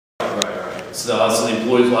So the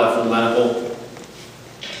employees will have full medical?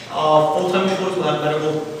 Full-time employees will have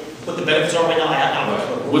medical. What the benefits are right now, I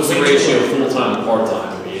don't know. What's the ratio of full-time and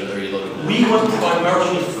part-time? Are you looking at? We want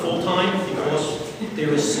primarily full-time because there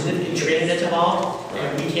is significant training that's involved,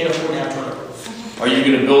 and we can't afford to have turnover. Are you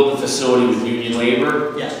going to build the facility with union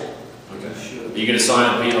labor? Yes. Okay. Are you going to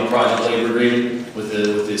sign a project labor agreement with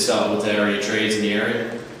the area trades in the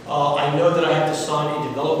area? I know that I have to sign a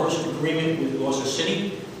developers agreement with Gloucester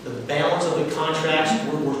City. The balance of the contracts,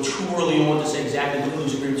 we're too early on to say exactly what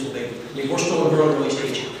those agreements will be. I mean, we're still in very early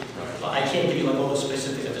stage. I can't give you like all the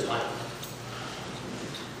specifics at this time.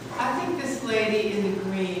 I think this lady in the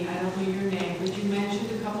green, I don't know your name, but you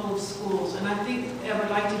mentioned a couple of schools, and I think I would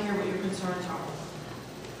like to hear what your concerns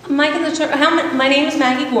are. My name is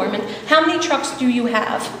Maggie Gorman. How many trucks do you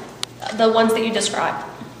have? The ones that you described?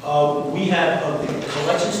 We have the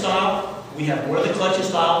collection style. We have one of the collection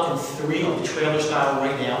style and 3 of the trailer style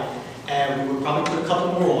right now, and we would probably put a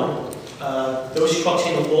couple more on. Those trucks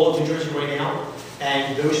handle all of New Jersey right now,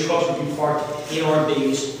 and those trucks would be parked in our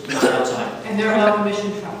bays, not outside. And they're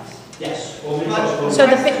low-emission trucks? Yes. All the But trucks. the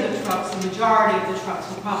rest of the trucks, the majority of the trucks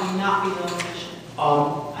will probably not be low-emission.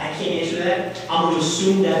 I can't answer that. I'm going to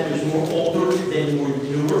assume that there's more older than more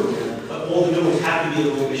newer, but all the new ones have to be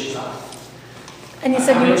the low emission side. And you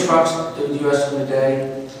said how many trucks do you estimate a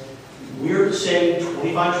day? We're saying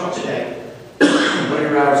 25 trucks a day. What are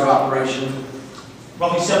your hours of operation?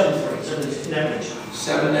 Roughly 7 to 3, 7 to in that range.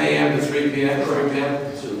 7 a.m. to 3 p.m. 3 p.m.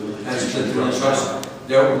 That's the trucks.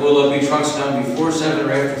 Will there be trucks done before 7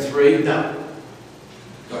 or after 3? No.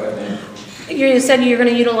 Go ahead, man. You said you're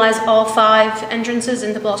going to utilize all 5 entrances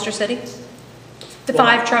into Gloucester City? The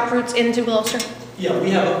 5 truck routes into Gloucester? Yeah,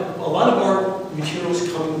 we have a lot of our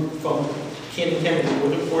materials coming from Camden County and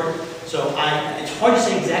Woodford. So it's hard to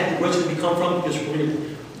say exactly where it's going to come from because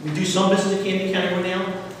we do some business in Camden County right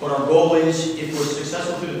now, but our goal is if we're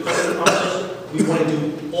successful through the permitting process, we want to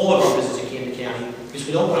do all of our business in Camden County because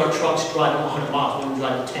we don't want our trucks driving 100 miles, we want them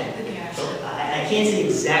driving 10. Yeah. So I can't say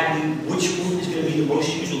exactly which route is going to be the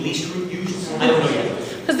most used or least route used. I don't know yet.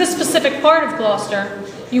 Because this specific part of Gloucester,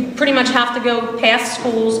 you pretty much have to go past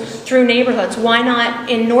schools, through neighborhoods. Why not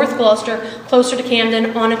in North Gloucester, closer to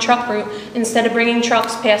Camden, on a truck route, instead of bringing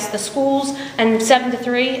trucks past the schools and 7 to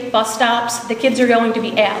 3 bus stops? The kids are going to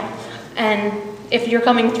be out. And if you're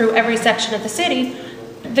coming through every section of the city,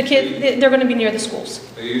 they're going to be near the schools.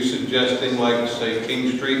 Are you suggesting, like, say,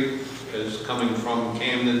 King Street is coming from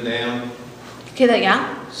Camden down? Okay,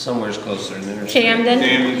 yeah? Somewhere's closer than interstate. Camden.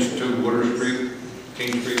 Camden's to Water Street?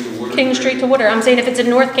 King Street to Water King Street to Water. I'm saying if it's in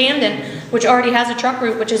North Camden, which already has a truck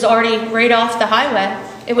route, which is already right off the highway,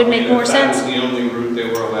 it would make more sense. If that was the only route they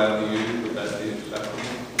were allowed to use, would that be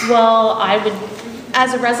acceptable? Well,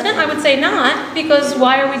 as a resident, I would say not, because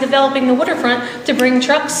why are we developing the waterfront to bring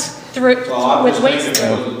trucks through with waste?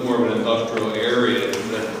 It was more of an industrial area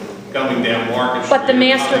than coming down Market Street. But the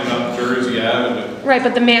master, coming up Jersey Avenue. right?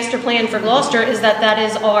 But the master plan for Gloucester is that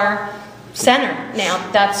is our center now.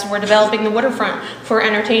 We're developing the waterfront for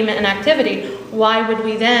entertainment and activity. Why would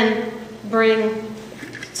we then bring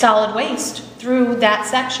solid waste through that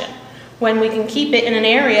section when we can keep it in an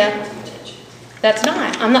area that's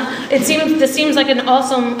not? This seems like an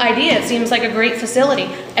awesome idea. It seems like a great facility.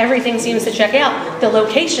 Everything seems to check out. The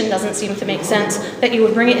location doesn't seem to make sense that you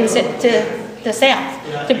would bring it to the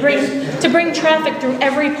south. To bring traffic through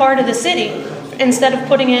every part of the city instead of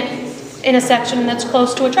putting it in a section that's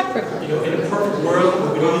close to a truck route. You know, in a perfect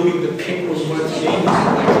world, we'd only be the pick was one of the names.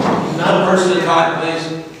 Not a person at a time,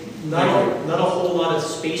 please. Not a whole lot of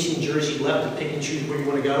space in Jersey left to pick and choose where you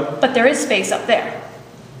want to go. But there is space up there.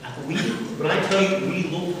 When I tell you, we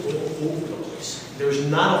look all over the place. There's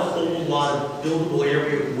not a whole lot of buildable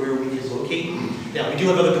area where we can locate. Now, we do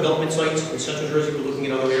have other development sites in Central Jersey. We're looking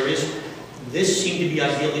at other areas. This seemed to be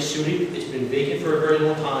ideally suited. It's been vacant for a very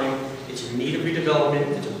long time. It's in need of redevelopment.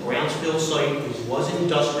 It's a brownfield site. It was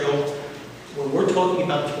industrial. When we're talking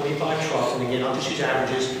about 25 trucks, and again, I'll just use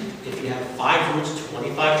averages, if you have 5 routes,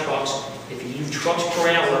 25 trucks, if you use trucks per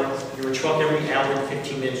hour, you're a truck every hour and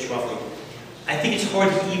 15 minutes roughly. I think it's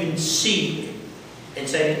hard to even see and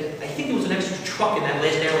say, I think there was an extra truck in that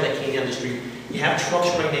last hour that came down the street. You have trucks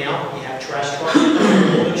right now. You have trash trucks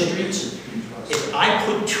on all those streets. If I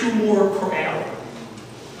put 2 more per hour,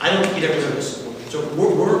 I don't think you'd ever notice. So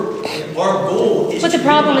our goal is. But the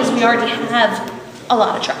problem is we already have a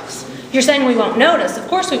lot of trucks. You're saying we won't notice. Of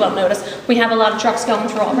course we won't notice. We have a lot of trucks going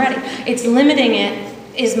through already. It's limiting it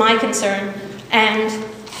is my concern. And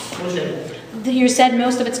you said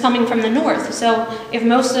most of it's coming from the north. So if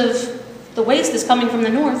most of the waste is coming from the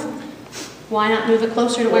north, why not move it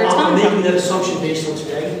closer to where it's coming from? I'm making that assumption based on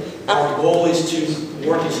today. Our goal is to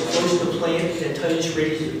work as close to the plan and tell you as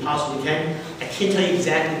radius as we possibly can. I can't tell you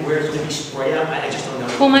exactly where it's going to be spread out, I just don't know.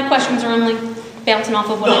 Well, my questions are only bouncing off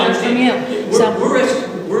of what I heard from you.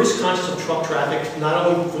 We're as conscious of truck traffic, not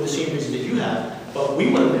only for the same reason that you have, but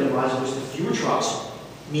we want to minimize it, which the fewer trucks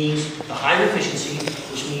means the higher efficiency,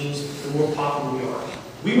 which means the more popular we are.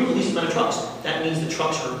 We want the least amount of trucks. That means the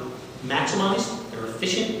trucks are maximized, they're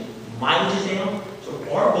efficient, mileage is down. So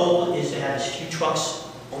our goal is to have as few trucks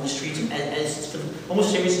on the streets as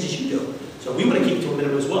almost the same reasons as you do. So we want to keep it to a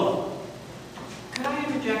minimum as well. Could I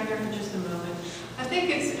interject there for just a moment? I think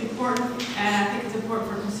it's important, and I think it's important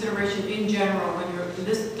for consideration in general when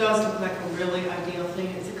this does look like a really ideal thing.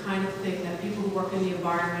 It's the kind of thing that people who work in the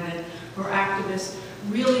environment and who are activists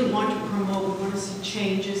really want to promote. We want to see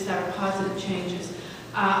changes that are positive changes.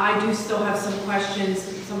 I do still have some questions,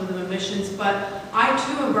 some of them emissions, but I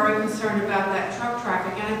too am very concerned about that truck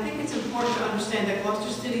traffic, and I think it's important to understand that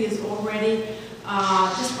Gloucester City is already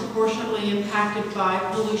disproportionately impacted by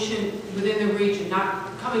pollution within the region,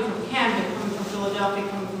 not coming from Camden, coming from Philadelphia,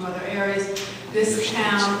 coming from other areas. This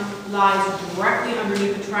town lies directly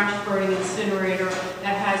underneath a trash burning incinerator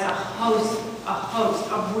that has a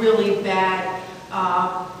host of really bad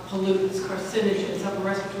pollutants, carcinogens, upper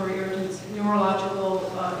respiratory irritants, neurological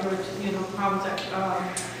problems that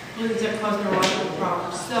pollutants that cause neurological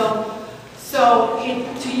problems. So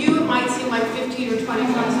to you it might seem like 15 or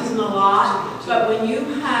 20 trucks isn't a lot, but when you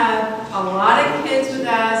have a lot of kids with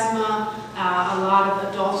asthma, a lot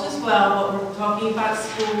of adults as well, but we're talking about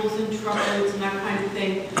schools and truck routes and that kind of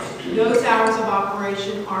thing, those hours of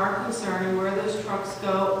operation are a concern, and where those trucks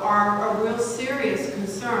go are a real serious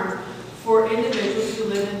concern for individuals who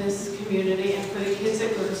live in this community and for the kids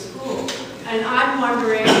that go to school. And I'm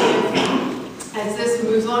wondering if, as this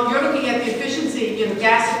moves along, you're looking at the efficiency,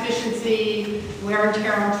 gas efficiency, wear and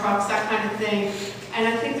tear on trucks, that kind of thing. And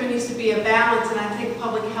I think there needs to be a balance, and I think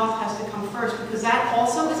public health has to come first, because that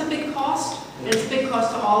also is a big cost. And it's a big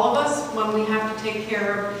cost to all of us when we have to take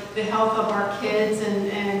care of the health of our kids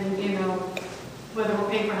and whether we're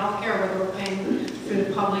paying for health care or whether we're paying through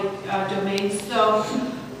the public domain. So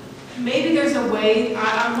maybe there's a way,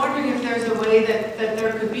 I'm wondering if there's a way that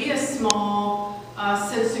there could be a small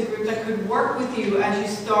citizen group that could work with you as you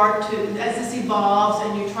start to, as this evolves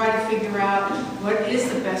and you try to figure out what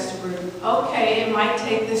is the best route. Okay, it might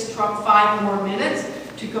take this truck 5 more minutes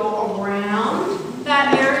to go around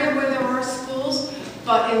that area where there are schools,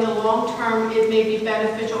 but in the long term it may be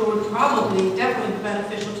beneficial, or would probably definitely be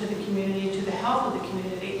beneficial to the community and to the health of the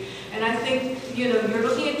community. And I think, you're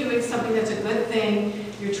looking at doing something that's a good thing.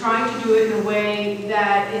 You're trying to do it in a way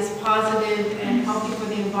that is positive and healthy for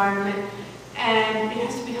the environment. And it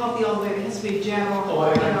has to be healthy all the way. It has to be a general,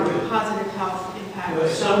 positive health impact.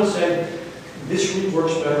 Someone said this route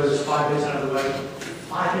works better as 5 minutes out of the way.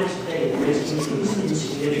 5 minutes a day is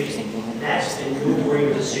insignificant. That's a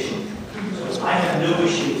no-brainer decision. So I have no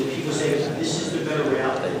issue with people saying this is the better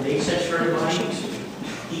route that makes sense for everybody.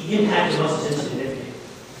 The impact of us is insignificant.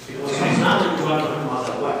 Because it's not that we're driving 100 miles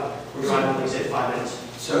that way. We're driving, like I said, 5 minutes.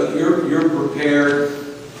 So you're prepared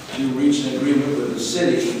to reach an agreement with the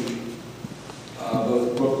city,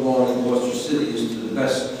 both Brook Lawn and Gloucester City, as to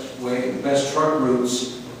the best truck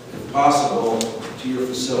routes, if possible, to your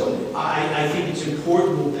facility? I think it's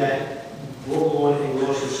important that Brook Lawn and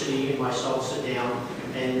Gloucester City and myself sit down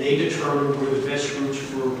and they determine where the best routes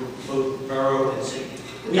for both borough and city.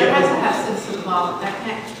 That has to have citizens involved. That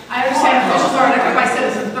can't. I understand officials are elected by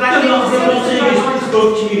citizens, but I think it's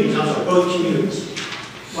both communities. I'm sorry, both communities.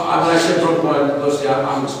 Well, when I said Brook Lawn and Gloucester,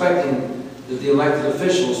 I'm expecting that the elected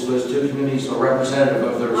officials for those two communities are representative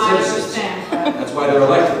of their citizens. I understand. That's why they're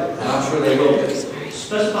elected, and I'm sure they will be.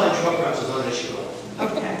 Specified truck routes is not an issue.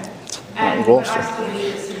 Okay. And but I still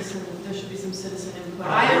need a citizen. There should be some citizen input.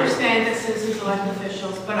 I understand that citizens elect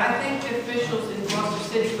officials, but I think the officials in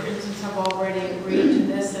Gloucester City, for instance, have already agreed to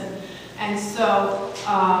this, and so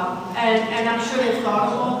and I'm sure they've thought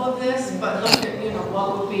of all of this, but look at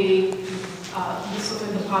what would be this look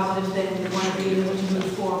at the positive thing we want to be able to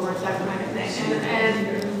move forward, that kind of thing.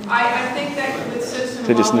 And I think that with citizen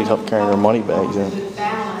They just need help carrying their money bags in. with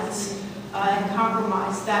balance and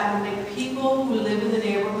compromise that will make people who live in the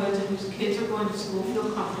neighborhoods and whose kids are going to school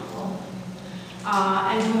feel comfortable.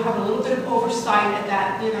 And who have a little bit of oversight at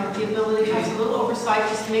that, the ability to have a little oversight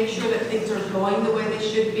just to make sure that things are going the way they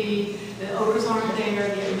should be, the odors aren't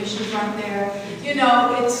there, the emissions aren't there.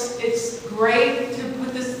 It's great to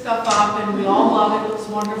put this stuff up and we all love it, it's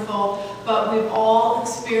wonderful, but we've all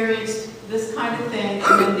experienced this kind of thing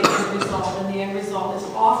and then the end result. And the end result is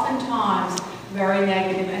oftentimes very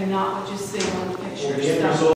negative and not what you see on the picture. Well, the end result